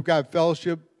 Remember, we've got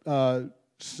fellowship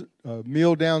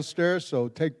meal downstairs, so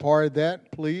take part of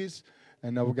that, please.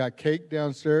 And we've got cake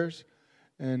downstairs.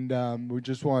 And we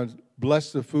just want to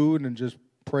bless the food and just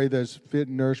pray that it's fit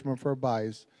and nourishment for our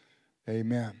bodies.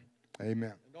 Amen,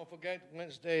 amen. Don't forget,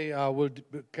 Wednesday, we'll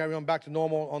carry on back to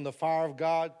normal on the fire of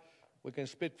God. We can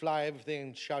spit, fly, everything,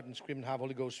 and shout and scream and have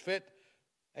Holy Ghost fit.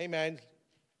 Amen.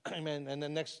 Amen. And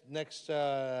then next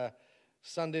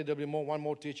Sunday, there'll be one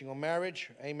more teaching on marriage.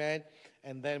 Amen.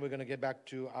 And then we're going to get back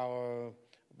to our,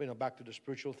 back to the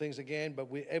spiritual things again. But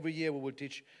every year we will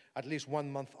teach at least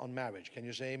 1 month on marriage. Can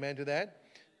you say amen to that?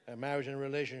 Marriage and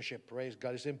relationship. Praise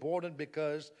God. It's important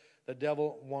because the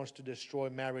devil wants to destroy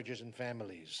marriages and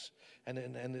families. And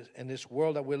in this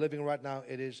world that we're living right now,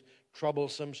 it is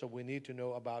troublesome. So we need to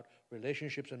know about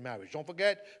relationships and marriage. Don't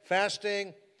forget,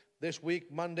 fasting this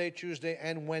week, Monday, Tuesday,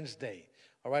 and Wednesday.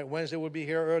 All right, Wednesday we'll be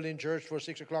here early in church for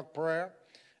 6 o'clock prayer.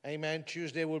 Amen.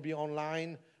 Tuesday we'll be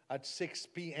online at 6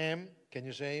 p.m. Can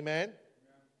you say amen?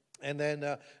 And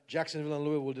then Jacksonville and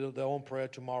Louis will do their own prayer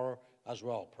tomorrow as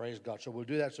well. Praise God. So we'll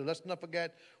do that. So let's not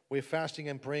forget, we're fasting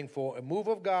and praying for a move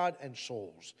of God and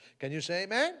souls. Can you say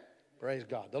amen? Praise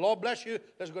God. The Lord bless you.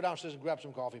 Let's go downstairs and grab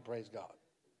some coffee. Praise God.